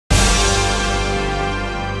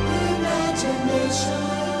Hi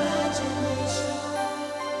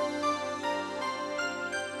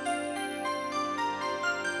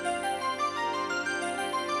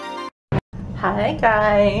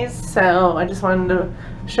guys, so I just wanted to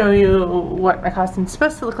show you what my costume's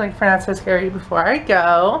supposed to look like for Not So Scary before I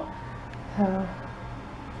go. Don't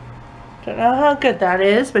know how good that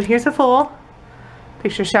is, but here's a full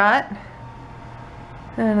picture shot.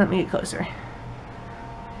 And let me get closer.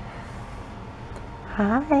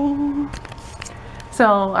 Hi.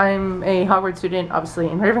 So I'm a Hogwarts student, obviously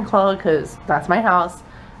in Ravenclaw because that's my house.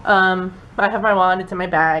 I have my wand, it's in my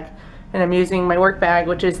bag. And I'm using my work bag,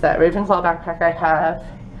 which is that Ravenclaw backpack I have.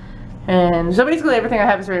 And so basically everything I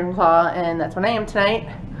have is Ravenclaw, and that's what I am tonight.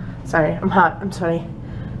 Sorry, I'm hot, I'm sweaty.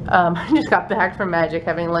 I just got back from Magic,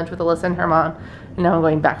 having lunch with Alyssa and her mom. And now I'm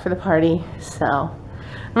going back for the party, so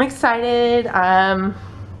I'm excited. Planning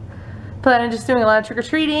on just doing a lot of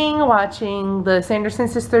trick-or-treating, watching the Sanderson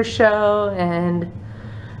Sisters show, and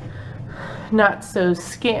Not So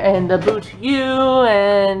Scary, and the Boo to You,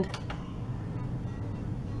 and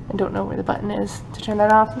I don't know where the button is to turn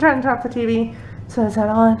that off. I'm trying to turn off the TV, so is that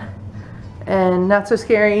on? And Not So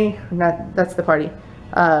Scary, that's the party.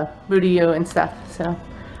 Boo to You and stuff. So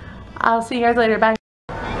I'll see you guys later. Bye.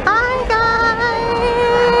 Hi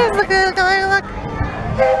guys! Look!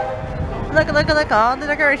 All the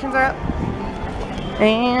decorations are up.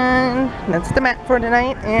 And that's the map for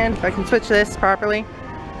tonight. And if I can switch this properly.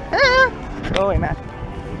 Oh wait, Matt.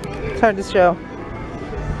 It's hard to show.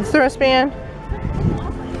 It's the wristband.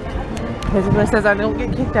 Basically says I don't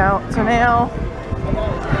get kicked out, so now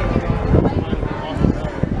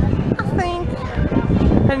I think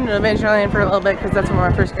heading to Adventureland for a little bit because that's where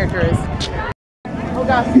my first character is. Oh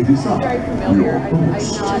gosh, this is very familiar. I'm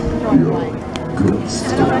not drawing blank.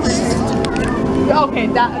 Okay,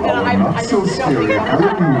 that then I don't think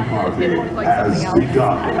it looks like something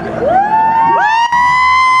else.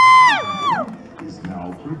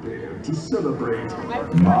 To celebrate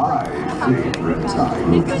my favorite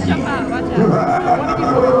time.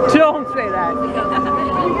 Don't say that.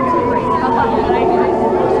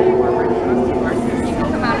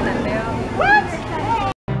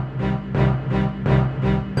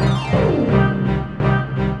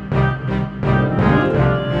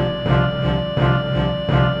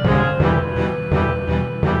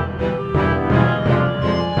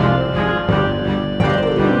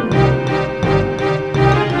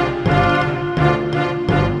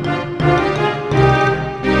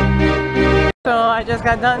 I just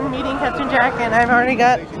got done meeting Captain Jack, and I've already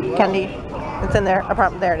got candy. It's in there.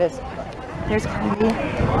 There it is. Here's candy.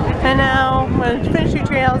 And now I'm going to finish 2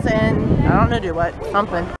 trails and I don't know, do what?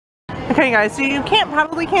 Something. Okay guys, so you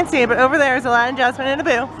probably can't see it, but over there is Aladdin, Jasmine, and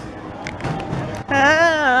Abu.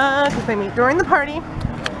 Because they meet during the party.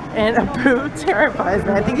 And Abu terrifies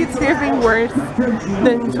me. I think it scares me worse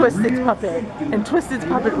than Twisted's puppet. And Twisted's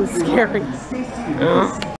puppet was scary.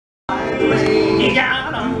 He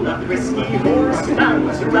got on a frisky horse, and I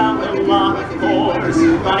was around a lot of course.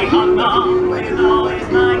 But he hung on with all his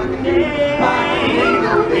might and day.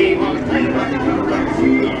 He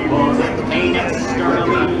was at the pain at the start of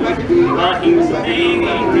me. But here's the thing he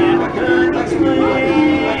never could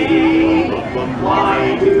explain.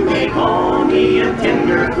 Why do they call me a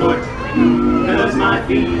tenderfoot? 'Cause my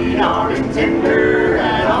feet aren't tender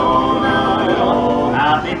at all, not at all.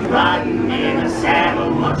 I've been riding in a saddle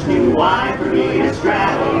much too wide for me to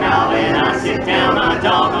straddle. Now when I sit down, I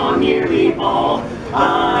doggone nearly fall.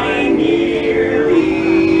 I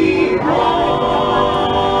nearly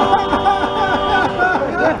fall.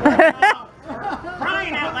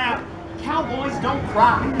 Crying out loud, cowboys don't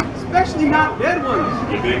cry. Especially not dead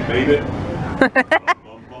ones. You big baby.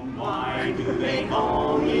 Why do they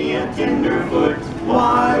call me a tenderfoot?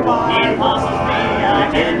 Why? Impossible me, I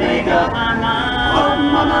can make up my mind. Oh,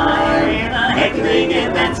 my mind. And I hate to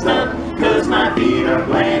get that stuff, 'cause my feet are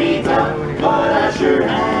plenty tough. But I sure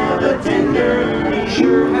have a tender. He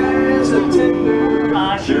sure has a tender.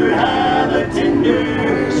 I sure have a tender.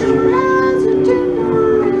 He sure has a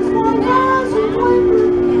tender. His wife has a whimper.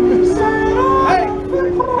 Hey!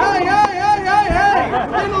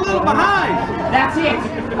 Getting a little behind. That's it.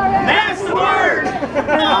 That's the word!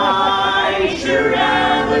 I sure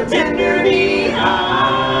have a tender knee.